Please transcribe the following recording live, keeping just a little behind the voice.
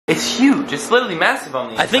It's huge. It's literally massive on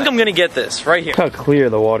the inside. I think I'm gonna get this right here. Look how clear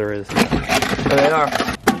the water is. There they are.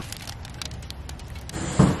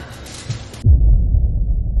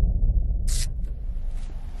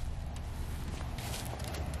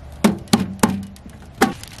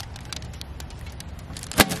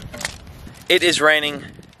 It is raining,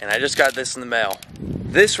 and I just got this in the mail.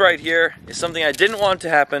 This right here is something I didn't want to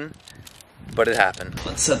happen, but it happened.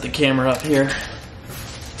 Let's set the camera up here.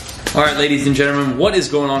 All right, ladies and gentlemen, what is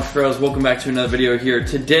going on, Cuffaro? Welcome back to another video here.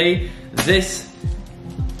 Today, this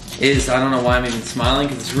is, I don't know why I'm even smiling,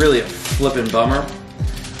 because it's really a flippin' bummer.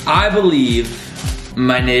 I believe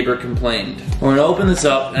my neighbor complained. We're gonna open this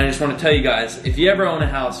up, and I just wanna tell you guys, if you ever own a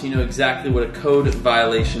house, you know exactly what a code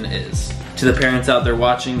violation is. To the parents out there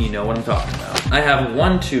watching, you know what I'm talking about. I have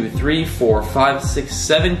 1, 2, 3, 4, 5, 6,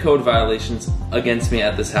 7 code violations against me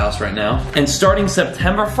at this house right now. And starting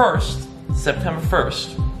September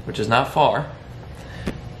 1st, which is not far,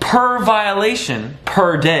 per violation,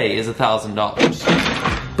 per day is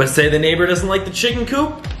 $1,000. But say the neighbor doesn't like the chicken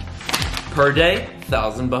coop, per day,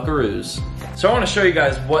 1,000 buckaroos. So I wanna show you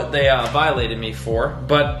guys what they violated me for,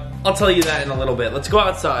 but I'll tell you that in a little bit. Let's go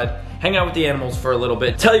outside, hang out with the animals for a little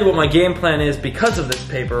bit, tell you what my game plan is because of this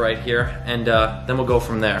paper right here, and then we'll go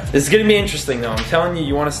from there. This is gonna be interesting though. I'm telling you,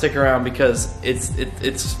 you wanna stick around because it's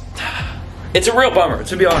a real bummer,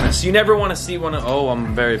 to be honest. You never wanna see one of, oh,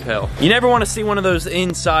 I'm very pale. You never wanna see one of those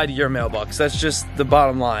inside your mailbox. That's just the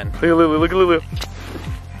bottom line. Look at Lulu, look at Lulu.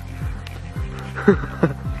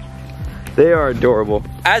 They are adorable.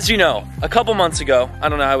 As you know, a couple months ago, I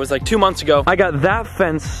don't know, it was like 2 months ago, I got that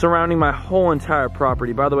fence surrounding my whole entire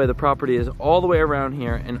property. By the way, the property is all the way around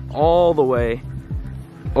here and all the way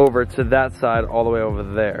over to that side, all the way over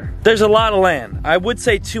there. There's a lot of land. I would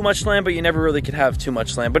say too much land, but you never really could have too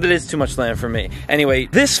much land, but it is too much land for me. Anyway,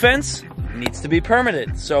 this fence needs to be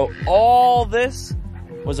permitted. So all this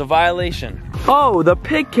was a violation. Oh, the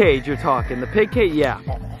pig cage you're talking, the pig cage, yeah,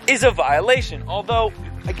 is a violation. Although,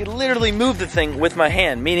 I could literally move the thing with my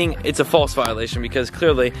hand, meaning it's a false violation because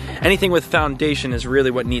clearly anything with foundation is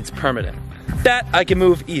really what needs permitting. That I can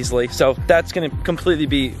move easily, so that's gonna completely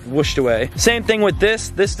be whooshed away. Same thing with this.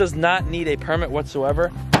 This does not need a permit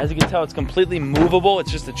whatsoever. As you can tell, it's completely movable.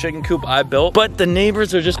 It's just a chicken coop I built. But the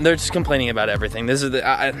neighbors are they're just complaining about everything. This is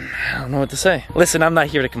I don't know what to say. Listen, I'm not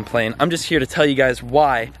here to complain. I'm just here to tell you guys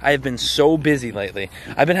why I have been so busy lately.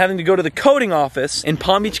 I've been having to go to the coding office in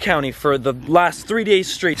Palm Beach County for the last 3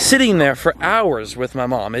 days straight, sitting there for hours with my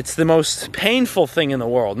mom. It's the most painful thing in the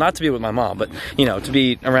world. Not to be with my mom, but you know, to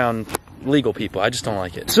be around legal people. I just don't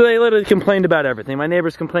like it. So they literally complained about everything. My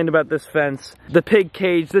neighbors complained about this fence, the pig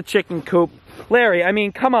cage, the chicken coop. Larry, I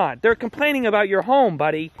mean, come on. They're complaining about your home,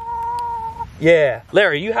 buddy. Yeah.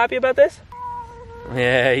 Larry, you happy about this?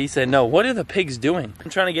 Yeah, he said no. What are the pigs doing? What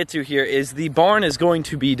I'm trying to get to here is the barn is going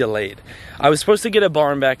to be delayed. I was supposed to get a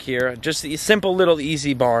barn back here, just a simple little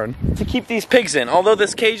easy barn to keep these pigs in. Although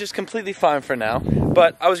this cage is completely fine for now,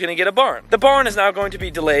 but I was gonna get a barn. The barn is now going to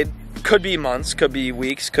be delayed. Could be months, could be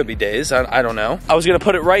weeks, could be days, I don't know. I was gonna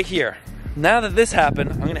put it right here. Now that this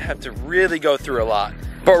happened, I'm gonna have to really go through a lot,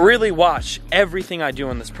 but really watch everything I do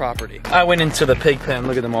on this property. I went into the pig pen,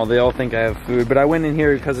 look at them all, they all think I have food, but I went in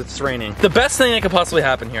here because it's raining. The best thing that could possibly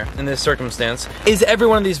happen here in this circumstance is every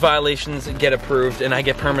one of these violations get approved and I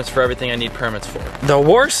get permits for everything I need permits for. The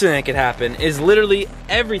worst thing that could happen is literally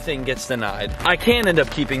everything gets denied. I can end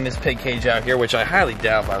up keeping this pig cage out here, which I highly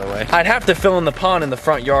doubt, by the way. I'd have to fill in the pond in the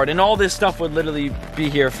front yard and all this stuff would literally be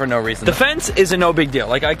here for no reason. The fence is a no big deal.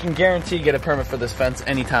 Like, I can guarantee get a permit for this fence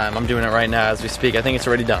anytime. I'm doing it right now as we speak. I think it's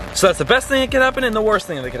already done. So that's the best thing that could happen and the worst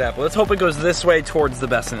thing that could happen. Let's hope it goes this way towards the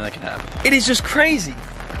best thing that can happen. It is just crazy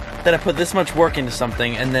that I put this much work into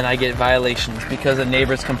something and then I get violations because a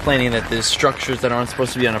neighbor's complaining that there's structures that aren't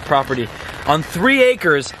supposed to be on a property on 3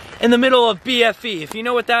 acres in the middle of BFE. If you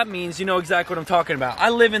know what that means, you know exactly what I'm talking about. I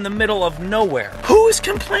live in the middle of nowhere. Who is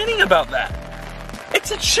complaining about that?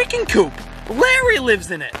 It's a chicken coop. Larry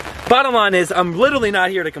lives in it. Bottom line is, I'm literally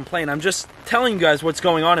not here to complain. I'm just telling you guys what's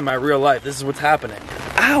going on in my real life. This is what's happening.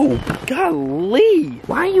 Ow, golly.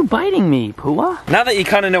 Why are you biting me, Pua? Now that you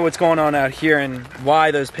kind of know what's going on out here and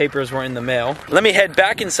why those papers were in the mail, let me head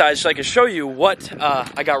back inside so I can show you what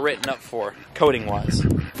I got written up for, coding-wise.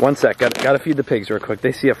 One sec, gotta feed the pigs real quick.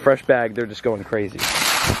 They see a fresh bag, they're just going crazy.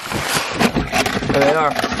 There they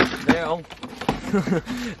are.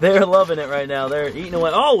 They're loving it right now. They're eating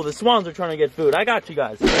away. Oh, the swans are trying to get food. I got you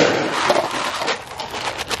guys.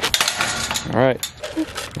 All right.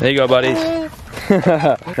 There you go, buddies.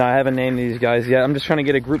 No, I haven't named these guys yet. I'm just trying to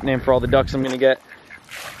get a group name for all the ducks I'm gonna get.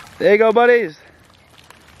 There you go, buddies.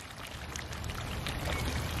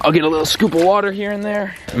 I'll get a little scoop of water here and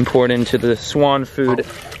there and pour it into the swan food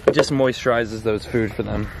It just moisturizes those food for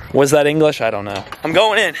them. Was that English? I don't know. I'm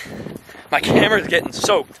going in. My camera's getting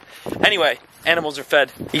soaked. Anyway, animals are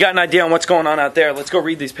fed. You got an idea on what's going on out there? Let's go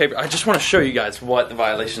read these papers. I just want to show you guys what the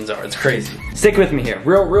violations are. It's crazy. Stick with me here.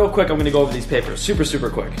 Real quick, I'm gonna go over these papers. Super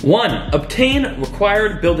quick. 1, obtain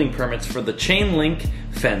required building permits for the chain link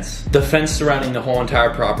fence. The fence surrounding the whole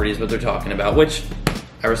entire property is what they're talking about, which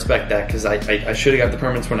I respect that because I should have got the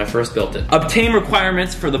permits when I first built it. Obtain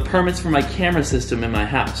requirements for the permits for my camera system in my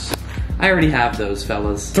house. I already have those,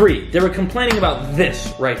 fellas. 3, they were complaining about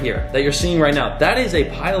this right here that you're seeing right now. That is a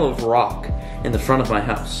pile of rock in the front of my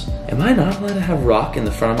house. Am I not allowed to have rock in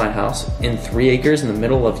the front of my house in 3 acres in the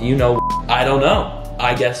middle of you-know? I don't know.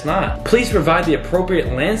 I guess not. Please provide the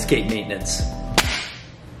appropriate landscape maintenance.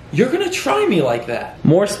 You're gonna try me like that.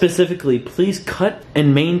 More specifically, please cut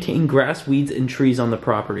and maintain grass, weeds, and trees on the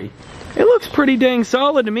property. It looks pretty dang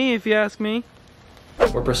solid to me, if you ask me.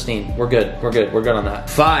 We're pristine. We're good. We're good on that.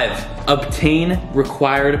 5, obtain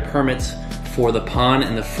required permits for the pond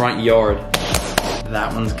in the front yard.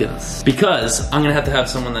 That one's good. Because I'm gonna have to have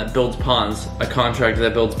someone that builds ponds, a contractor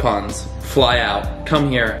that builds ponds, fly out, come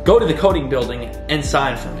here, go to the coating building, and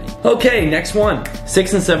sign for me. Okay, next one.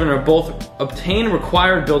 6 and 7 are both obtain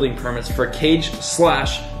required building permits for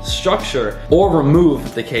cage/structure or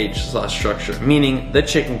remove the cage/structure, meaning the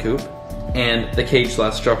chicken coop and the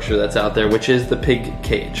cage/structure that's out there, which is the pig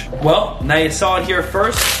cage. Well, now you saw it here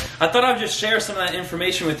first. I thought I'd just share some of that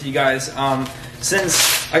information with you guys.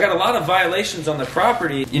 Since I got a lot of violations on the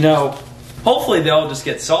property, you know, hopefully they'll just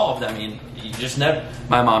get solved. I mean, you just never.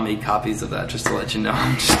 My mom made copies of that just to let you know.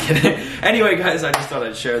 I'm just kidding. Anyway, guys, I just thought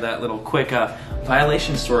I'd share that little quick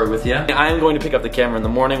violation story with you. I am going to pick up the camera in the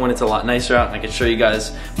morning when it's a lot nicer out and I can show you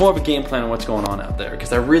guys more of a game plan on what's going on out there,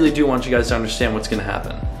 because I really do want you guys to understand what's gonna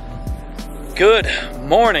happen. Good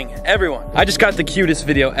morning, everyone. I just got the cutest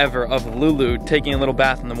video ever of Lulu taking a little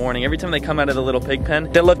bath in the morning. Every time they come out of the little pig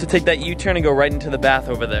pen, they love to take that U-turn and go right into the bath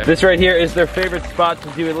over there. This right here is their favorite spot to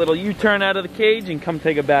do a little U-turn out of the cage and come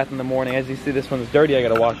take a bath in the morning. As you see, this one's dirty. I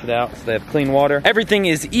gotta wash it out so they have clean water. Everything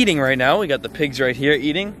is eating right now. We got the pigs right here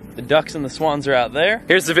eating. The ducks and the swans are out there.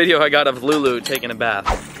 Here's the video I got of Lulu taking a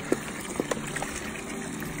bath.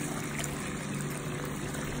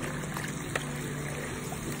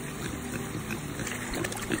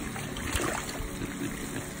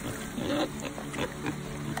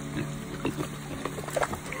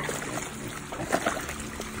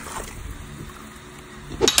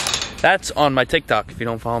 That's on my TikTok if you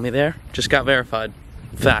don't follow me there. Just got verified.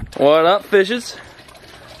 Fact. What up, fishes?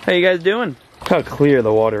 How you guys doing? Look how clear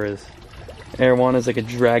the water is. Air one is like a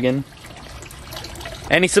dragon.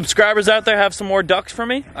 Any subscribers out there have some more ducks for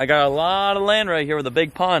me? I got a lot of land right here with a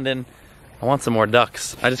big pond and I want some more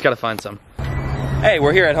ducks. I just gotta find some. Hey,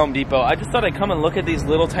 we're here at Home Depot. I just thought I'd come and look at these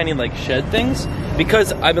little tiny like shed things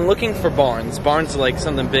because I've been looking for barns. Barns are like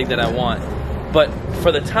something big that I want. But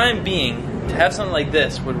for the time being, to have something like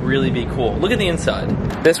this would really be cool. Look at the inside.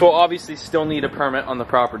 This will obviously still need a permit on the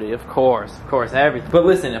property, of course, everything. But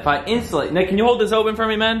listen, if I insulate, Nick, can you hold this open for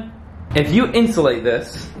me, man? If you insulate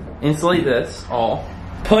this all,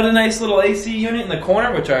 put a nice little AC unit in the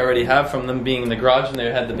corner, which I already have from them being in the garage when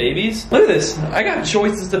they had the babies. Look at this, I got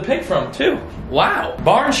choices to pick from too. Wow,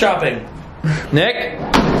 barn shopping. Nick,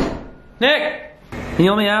 can you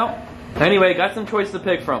help me out? Anyway, got some choices to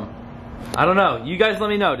pick from. I don't know, you guys let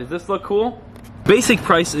me know, does this look cool? Basic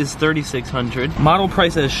price is $3,600. Model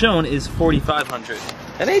price as shown is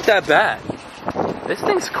 $4,500. That ain't that bad. This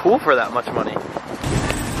thing's cool for that much money.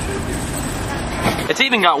 It's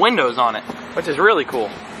even got windows on it, which is really cool.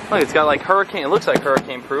 Look, it's got like it looks like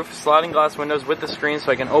hurricane proof, sliding glass windows with the screen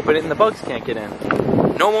so I can open it and the bugs can't get in.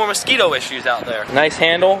 No more mosquito issues out there. Nice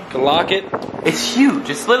handle, can lock it. It's huge,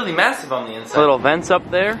 it's literally massive on the inside. Little vents up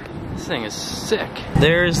there. This thing is sick.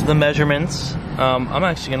 There's the measurements. I'm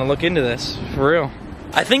actually gonna look into this, for real.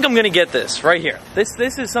 I think I'm gonna get this right here. This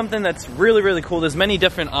is something that's really, really cool. There's many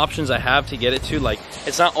different options I have to get it to. Like,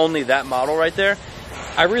 it's not only that model right there.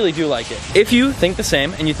 I really do like it. If you think the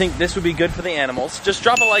same and you think this would be good for the animals, just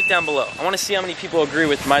drop a like down below. I wanna see how many people agree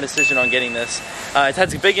with my decision on getting this. It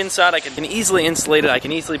has a big inside. I can easily insulate it. I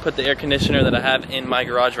can easily put the air conditioner that I have in my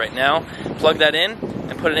garage right now, plug that in,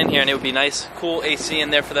 and put it in here, and it would be nice, cool AC in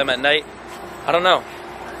there for them at night. I don't know.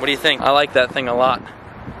 What do you think? I like that thing a lot.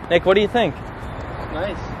 Nick, what do you think? It's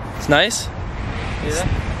nice. It's nice? Yeah.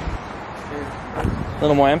 A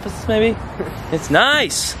little more emphasis, maybe? It's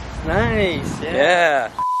nice. Nice. Yeah.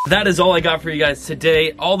 That is all I got for you guys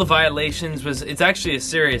today. All the violations it's actually a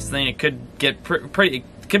serious thing. It could get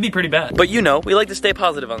could be pretty bad. But you know, we like to stay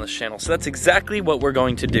positive on this channel, so that's exactly what we're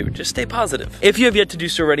going to do. Just stay positive. If you have yet to do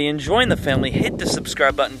so already and join the family, hit the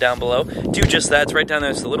subscribe button down below. Do just that. It's right down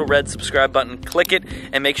there. It's the little red subscribe button. Click it,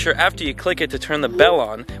 and make sure after you click it to turn the bell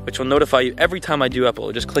on, which will notify you every time I do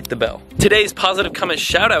upload. Just click the bell. Today's positive comment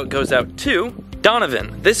shout out goes out to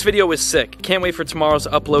Donovan. This video was sick. Can't wait for tomorrow's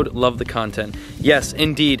upload. Love the content. Yes,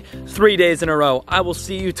 indeed. 3 days in a row. I will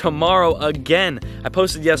see you tomorrow again. I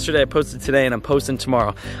posted yesterday, I posted today, and I'm posting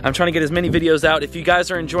tomorrow. I'm trying to get as many videos out. If you guys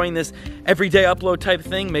are enjoying this everyday upload type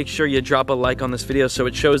thing, make sure you drop a like on this video so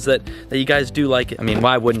it shows that you guys do like it. I mean,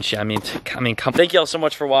 why wouldn't you? I mean, come. Thank you all so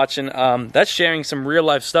much for watching. That's sharing some real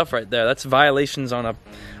life stuff right there. That's violations on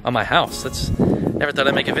my house. Never thought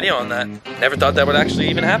I'd make a video on that. Never thought that would actually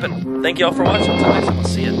even happen. Thank you all for watching. Until next time, I'll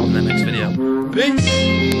see you in the next video.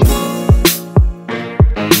 Peace!